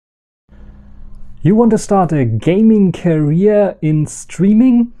You want to start a gaming career in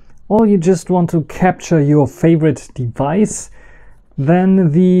streaming, or you just want to capture your favorite device?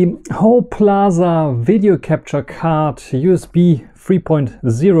 Then the Hoplaza Video Capture Card USB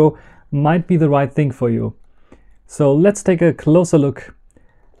 3.0 might be the right thing for you. So let's take a closer look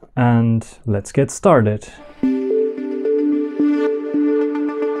and let's get started.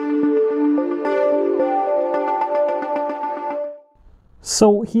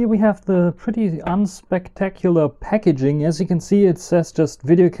 So here we have the pretty unspectacular packaging. As you can see, it says just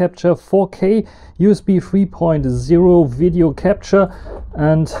video capture 4K USB 3.0 video capture,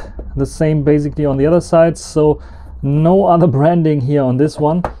 and the same basically on the other side, so no other branding here on this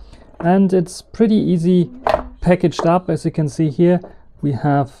one. And it's pretty easy packaged up. As you can see here, we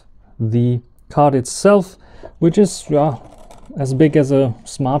have the card itself, which is as big as a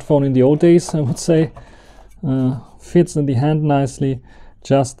smartphone in the old days, I would say. Fits in the hand nicely.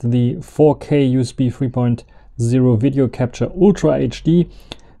 Just the 4K USB 3.0 video capture Ultra HD.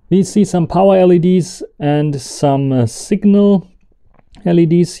 We see some power LEDs and some signal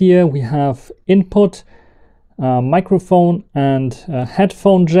LEDs here. We have input, microphone and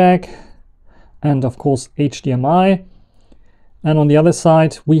headphone jack, and of course HDMI. And on the other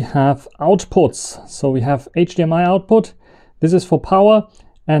side we have outputs. So we have HDMI output. This is for power,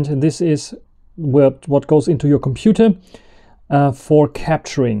 and this is what goes into your computer for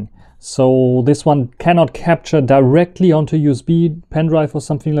capturing. So this one cannot capture directly onto USB pen drive or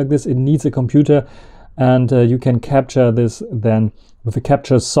something like this. It needs a computer, and you can capture this then with the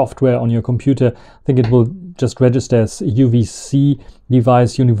capture software on your computer. I think it will just register as UVC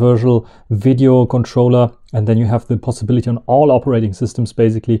device, universal video controller, and then you have the possibility on all operating systems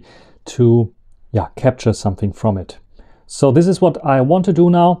basically to capture something from it. So this is what I want to do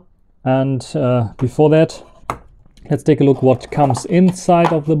now. And before that, let's take a look what comes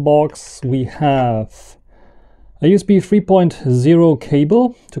inside of the box. We have a USB 3.0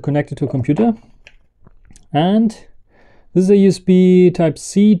 cable to connect it to a computer. And this is a USB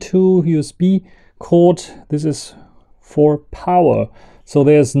Type-C to USB cord. This is for power. So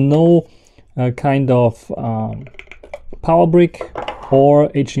there's no kind of power brick or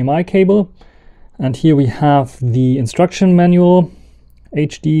HDMI cable. And here we have the instruction manual.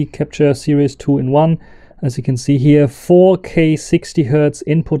 HD Capture Series 2-in-1. As you can see here, 4K 60 Hz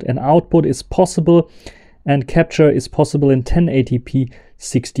input and output is possible, and capture is possible in 1080p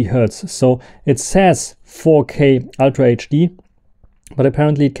 60 Hz. So it says 4K Ultra HD, but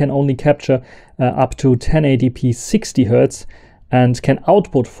apparently it can only capture up to 1080p 60 Hz and can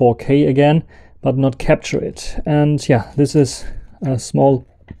output 4K again, but not capture it. And yeah, this is a small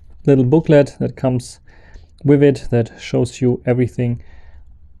little booklet that comes with it that shows you everything.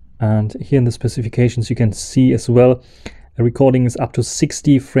 And here in the specifications you can see as well, a recording is up to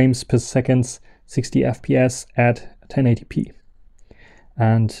 60 frames per second, 60 FPS at 1080p.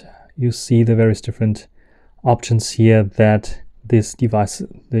 And you see the various different options here that this device,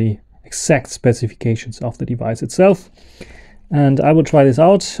 the exact specifications of the device itself. And I will try this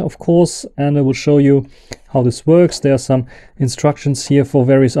out, of course, and I will show you how this works. There are some instructions here for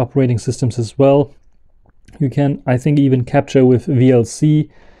various operating systems as well. You can, I think, even capture with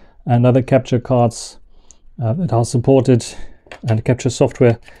VLC and other capture cards that are supported, and capture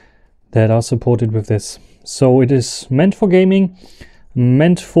software that are supported with this. So it is meant for gaming,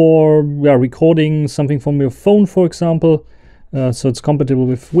 meant for recording something from your phone, for example. So it's compatible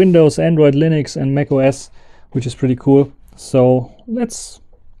with Windows, Android, Linux and Mac OS, which is pretty cool. So let's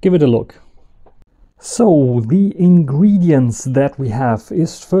give it a look. So the ingredients that we have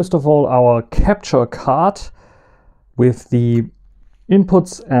is first of all our capture card with the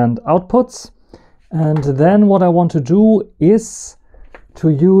inputs and outputs. And then what I want to do is to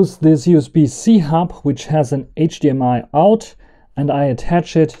use this USB-C hub, which has an HDMI out, and I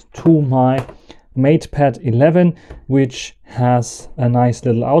attach it to my MatePad 11, which has a nice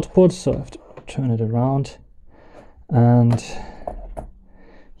little output. So I have to turn it around, and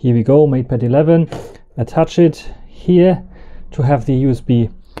here we go, MatePad 11. Attach it here to have the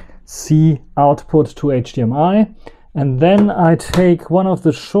USB-C output to HDMI. And then I take one of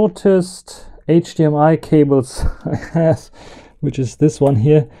the shortest HDMI cables I have, which is this one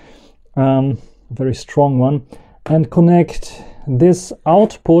here, a very strong one, and connect this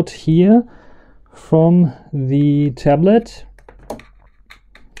output here from the tablet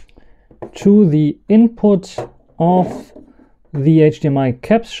to the input of the HDMI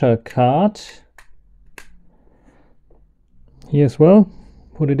capture card here as well.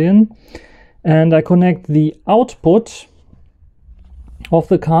 Put it in. And I connect the output of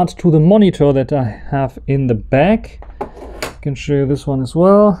the card to the monitor that I have in the back. I can show you this one as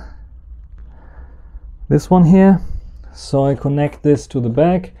well. this one here. So I connect this to the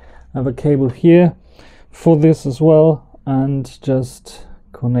back. I have a cable here for this as well, and just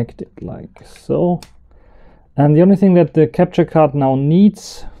connect it like so. And the only thing that the capture card now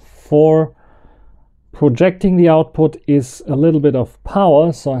needs for projecting the output is a little bit of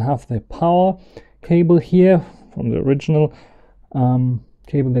power. So I have the power cable here from the original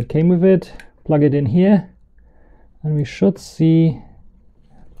cable that came with it. Plug it in here, and we should see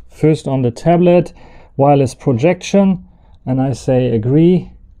first on the tablet wireless projection, and I say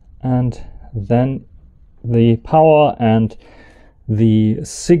agree, and then the power and the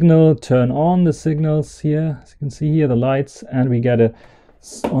signal turn on. The signals here, as you can see here, the lights, and we get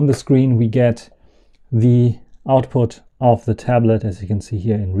on the screen we get the output of the tablet, as you can see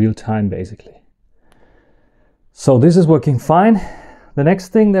here, in real time basically. So this is working fine. The next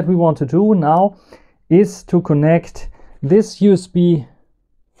thing that we want to do now is to connect this USB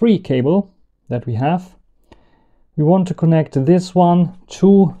 3 cable that we have. We want to connect this one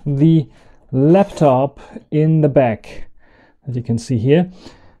to the laptop in the back, as you can see here.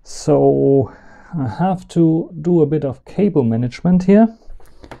 So I have to do a bit of cable management here.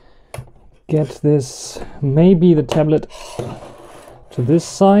 Get this, maybe the tablet to this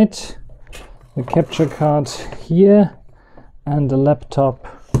side, the capture card here, and the laptop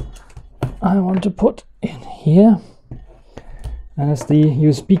I want to put in here. And as the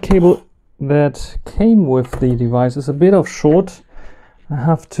USB cable that came with the device is a bit of short, I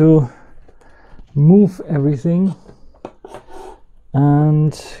have to move everything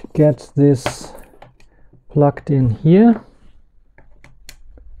and get this plugged in here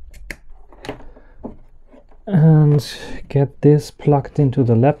and get this plugged into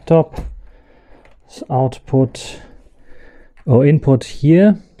the laptop. This output or input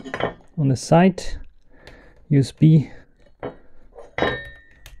here on the side, USB,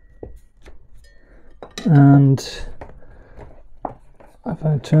 and if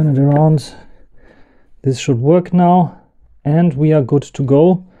I turn it around, this should work now, and we are good to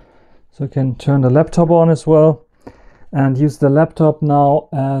go. So I can turn the laptop on as well and use the laptop now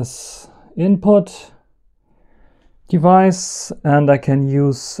as input device, and I can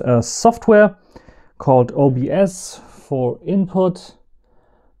use software called OBS for input.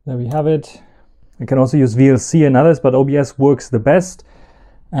 There we have it. I can also use VLC and others, but OBS works the best.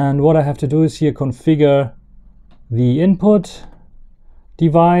 And what I have to do is here configure the input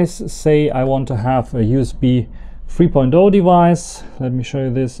device. Say I want to have a USB 3.0 device. Let me show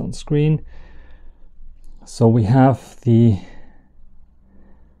you this on screen. So we have the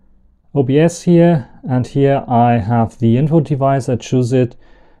OBS here, and here I have the input device. I choose it,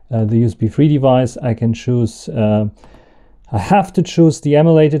 the USB 3 device. I can choose, I have to choose the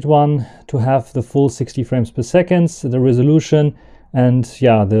emulated one to have the full 60 frames per second, the resolution, and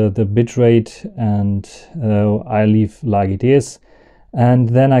yeah, the bit rate, and I leave like it is. And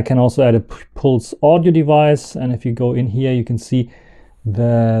then I can also add a pulse audio device, and if you go in here you can see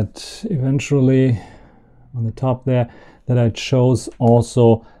that eventually on the top there that I chose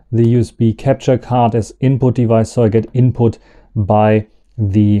also the USB capture card as input device, so I get input by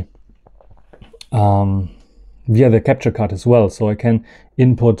the via the capture card as well, so I can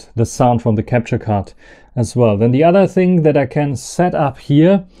input the sound from the capture card as well. Then the other thing that I can set up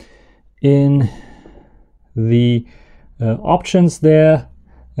here in the options there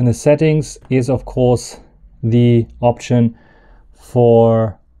in the settings is of course the option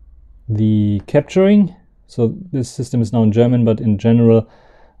for the capturing. So this system is now in German, but in general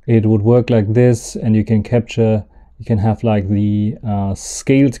it would work like this, and you can capture, you can have like the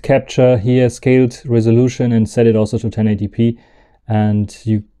scaled capture here, scaled resolution, and set it also to 1080p, and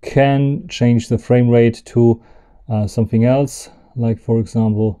you can change the frame rate to something else, like for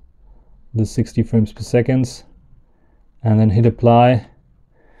example the 60 frames per second, and then hit apply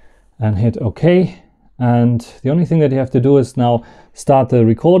and hit OK. And the only thing that you have to do is now start the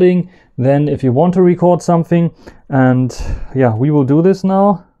recording. Then if you want to record something, and yeah, we will do this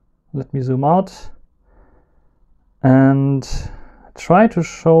now. Let me zoom out and try to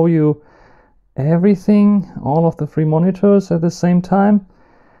show you everything, all of the three monitors at the same time.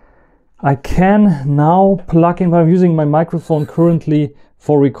 I can now plug in, I'm using my microphone currently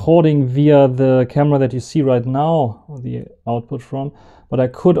for recording via the camera that you see right now, or the output from, but I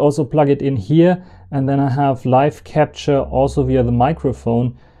could also plug it in here, and then I have live capture also via the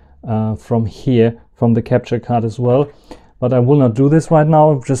microphone from here, from the capture card as well. But I will not do this right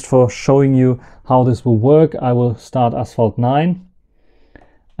now, just for showing you how this will work. I will start Asphalt 9,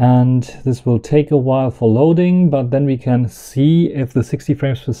 and this will take a while for loading, but then we can see if the 60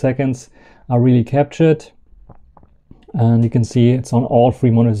 frames per second are really captured. And you can see it's on all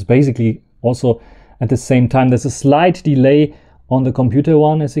three monitors, basically also at the same time. There's a slight delay on the computer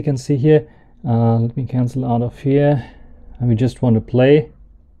one, as you can see here. Let me cancel out of here, and we just want to play.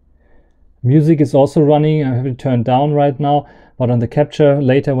 Music is also running. I have it turned down right now, but on the capture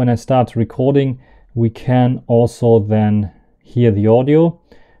later when I start recording, we can also then hear the audio,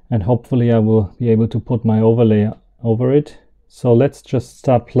 and hopefully I will be able to put my overlay over it. So let's just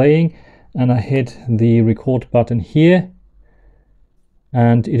start playing, and I hit the record button here,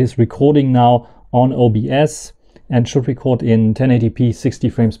 and it is recording now on OBS and should record in 1080p 60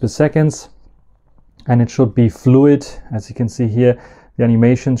 frames per second, and it should be fluid. As you can see here, the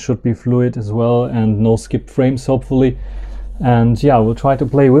animation should be fluid as well, and no skipped frames hopefully. And yeah, we'll try to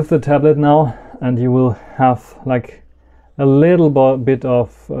play with the tablet now, and you will have like a little bit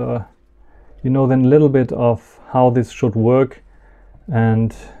of then a little bit of how this should work.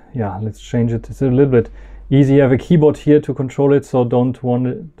 And yeah, let's change it. It's a little bit easy. I have a keyboard here to control it, so don't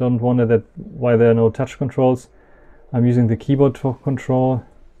wonder that why there are no touch controls. I'm using the keyboard for control.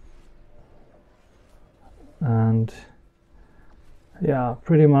 And yeah,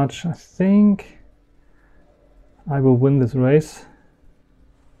 pretty much I think I will win this race.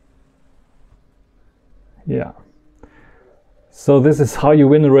 Yeah. So this is how you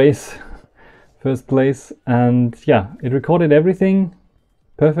win a race. First place. And yeah, it recorded everything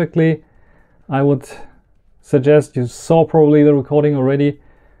perfectly. I would suggest, you saw probably the recording already,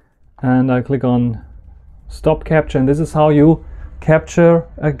 and I click on stop capture, and this is how you capture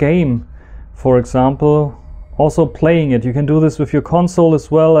a game, for example. Also playing it. You can do this with your console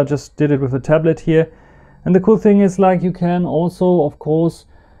as well. I just did it with a tablet here. And the cool thing is, like, you can also of course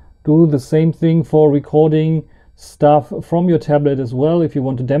do the same thing for recording stuff from your tablet as well, if you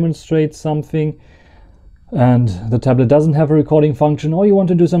want to demonstrate something and the tablet doesn't have a recording function, or you want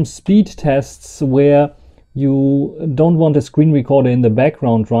to do some speed tests where you don't want a screen recorder in the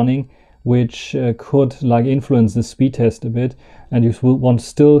background running, which could like influence the speed test a bit, and you will want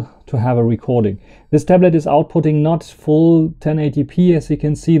still to have a recording. This tablet is outputting not full 1080p, as you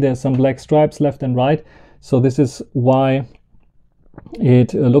can see. There's some black stripes left and right, so this is why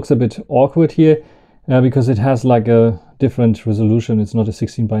it looks a bit awkward here, because it has like a different resolution. It's not a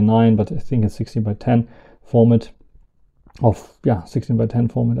 16:9, but I think it's 16:10 format. Of yeah,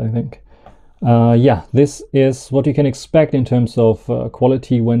 16:10 format, I think. Yeah, this is what you can expect in terms of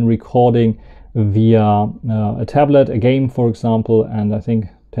quality when recording via a tablet, a game for example, and I think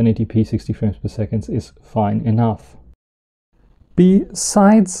 1080p 60 frames per second is fine enough.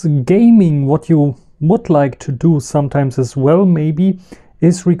 Besides gaming, what you would like to do sometimes as well maybe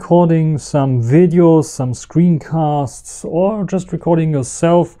is recording some videos, some screencasts, or just recording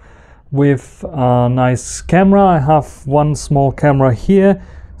yourself with a nice camera. I have one small camera here,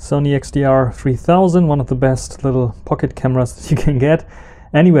 Sony XDR3000, one of the best little pocket cameras that you can get.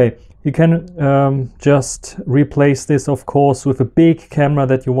 Anyway, you can just replace this of course with a big camera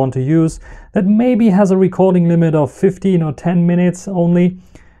that you want to use, that maybe has a recording limit of 15 or 10 minutes only,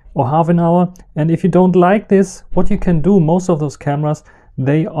 or half an hour. And if you don't like this, what you can do, most of those cameras,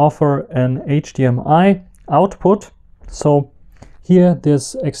 they offer an HDMI output. So here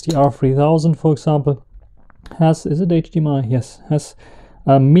this XDR3000 for example has, is it HDMI? Yes, has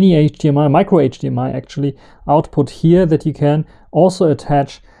a mini HDMI, micro HDMI actually, output here that you can also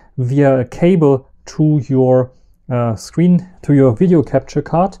attach via a cable to your screen, to your video capture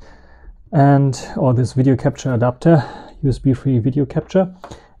card, and or this video capture adapter, USB 3 video capture.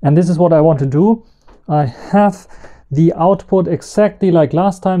 And this is what I want to do. I have the output exactly like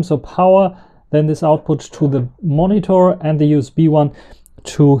last time, so power, then this output to the monitor, and the USB one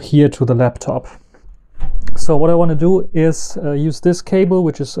to here to the laptop. So what I want to do is use this cable,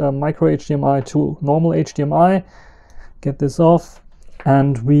 which is micro HDMI to normal HDMI, get this off,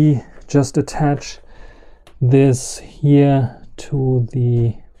 and we just attach this here to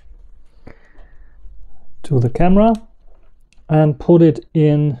the camera and put it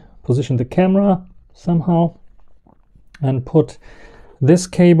in, position the camera somehow, and put this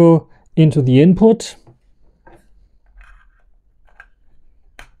cable into the input.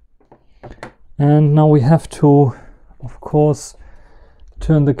 And now we have to, of course,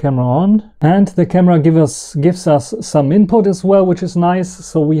 turn the camera on, and the camera gives us some input as well, which is nice.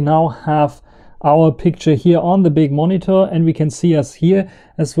 So we now have our picture here on the big monitor, and we can see us here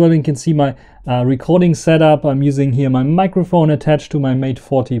as well. You can see my recording setup. I'm using here my microphone attached to my Mate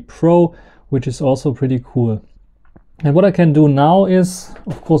 40 Pro, which is also pretty cool. And what I can do now is,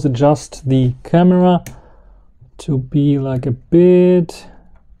 of course, adjust the camera to be like a bit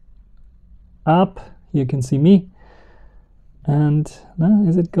up. Here you can see me. And now,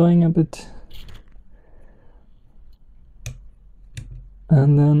 is it going a bit?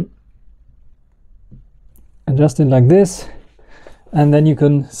 And then adjust it like this, and then you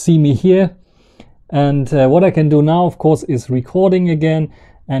can see me here. And what I can do now, of course, is recording again,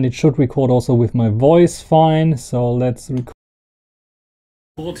 and it should record also with my voice fine. So let's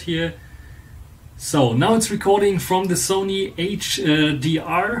record here. So now it's recording from the Sony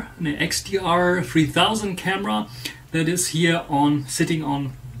HDR, the XDR 3000 camera that is here sitting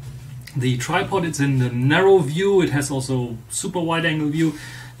on the tripod. It's in the narrow view. It has also super wide angle view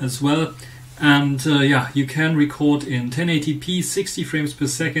as well. And yeah, you can record in 1080p 60 frames per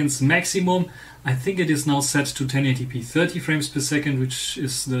second maximum. I think it is now set to 1080p 30 frames per second, which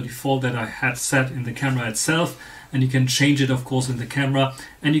is the default that I had set in the camera itself. And you can change it, of course, in the camera.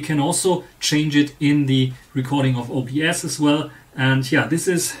 And you can also change it in the recording of OBS as well. And yeah, this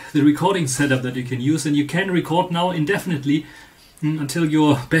is the recording setup that you can use. And you can record now indefinitely until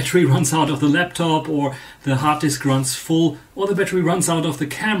your battery runs out of the laptop, or the hard disk runs full, or the battery runs out of the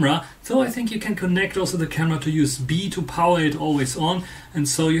camera. So I think you can connect also the camera to USB to power it always on. And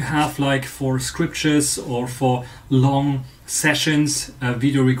so you have, like, for scriptures or for long sessions, a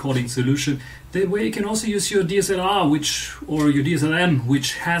video recording solution. The way you can also use your DSLR or your DSLM,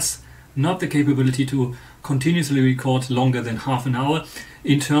 which has not the capability to continuously record longer than half an hour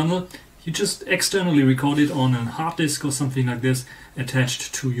internal. You just externally record it on a hard disk or something like this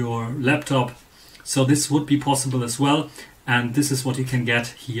attached to your laptop. So this would be possible as well. And this is what you can get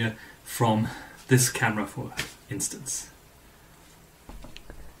here from this camera, for instance.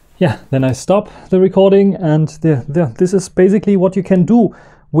 Yeah, then I stop the recording, and this is basically what you can do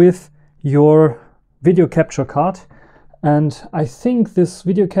with your video capture card. And I think this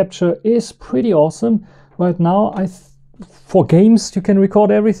video capture is pretty awesome. Right now, for games you can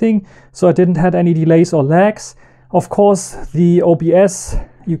record everything, so I didn't have any delays or lags. Of course, the OBS,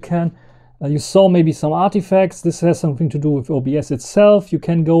 you saw maybe some artifacts. This has something to do with OBS itself. You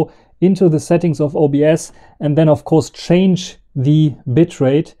can go into the settings of OBS and then, of course, change the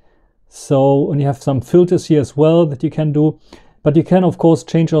bitrate. So, and you have some filters here as well that you can do. But you can, of course,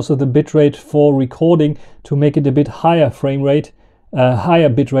 change also the bitrate for recording to make it a bit higher frame rate, higher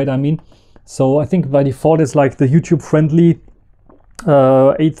bitrate, I mean. So I think by default it's like the YouTube friendly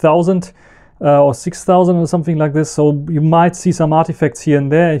 8000 or 6000 or something like this. So you might see some artifacts here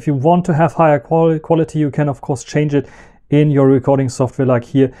and there. If you want to have higher quality, you can, of course, change it in your recording software, like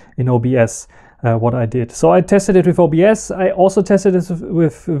here in OBS. What I did. So I tested it with OBS. I also tested it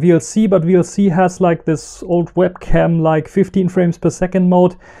with VLC, but VLC has like this old webcam, like 15 frames per second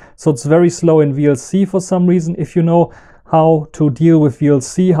mode. So it's very slow in VLC for some reason. If you know how to deal with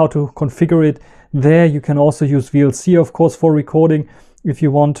VLC, how to configure it there, you can also use VLC, of course, for recording if you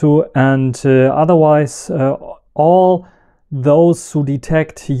want to. And otherwise, all those who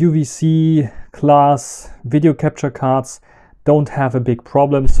detect UVC class video capture cards don't have a big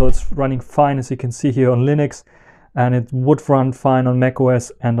problem. So it's running fine, as you can see here on Linux, and it would run fine on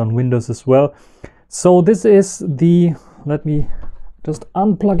macOS and on Windows as well. So this is the, let me just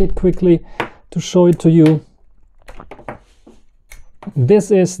unplug it quickly to show it to you. This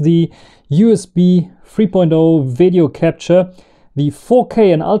is the USB 3.0 video capture. The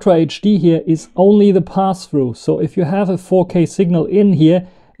 4K and Ultra HD here is only the pass-through. So if you have a 4K signal in here,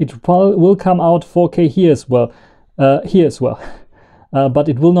 it will come out 4K here as well. But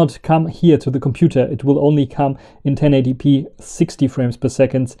it will not come here to the computer. It will only come in 1080p 60 frames per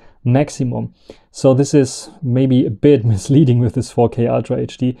second maximum. So this is maybe a bit misleading with this 4K Ultra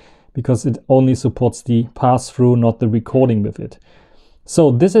HD, because it only supports the pass-through, not the recording with it. So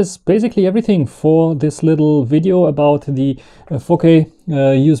this is basically everything for this little video about the 4K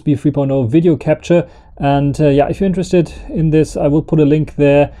USB 3.0 video capture. And yeah, if you're interested in this, I will put a link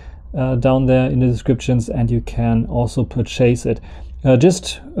there down there in the descriptions, and you can also purchase it.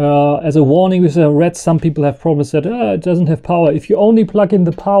 Just as a warning, because I read some people have problems that it doesn't have power. If you only plug in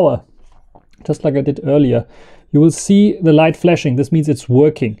the power, just like I did earlier, you will see the light flashing. This means it's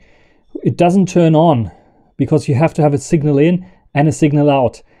working. It doesn't turn on, because you have to have a signal in and a signal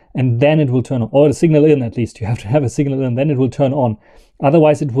out, and then it will turn on. Or a signal in, at least. You have to have a signal in, then it will turn on.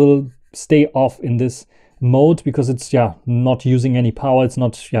 Otherwise, it will stay off in this mode, because it's not using any power. It's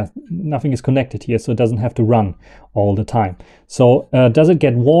not, nothing is connected here, so it doesn't have to run all the time. So does it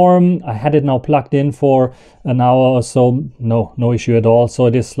get warm? I had it now plugged in for an hour or so. No issue at all. So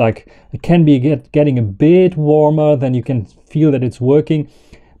it is like, it can be getting a bit warmer, then you can feel that it's working,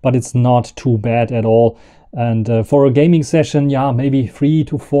 but it's not too bad at all. And for a gaming session, maybe 3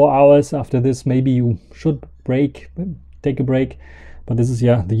 to 4 hours after this, maybe you should take a break. But this is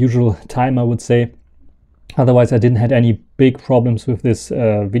the usual time, I would say. Otherwise, I didn't have any big problems with this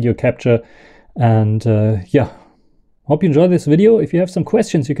video capture. And Hope you enjoyed this video. If you have some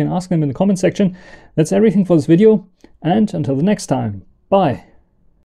questions, you can ask them in the comment section. That's everything for this video, and until the next time, bye.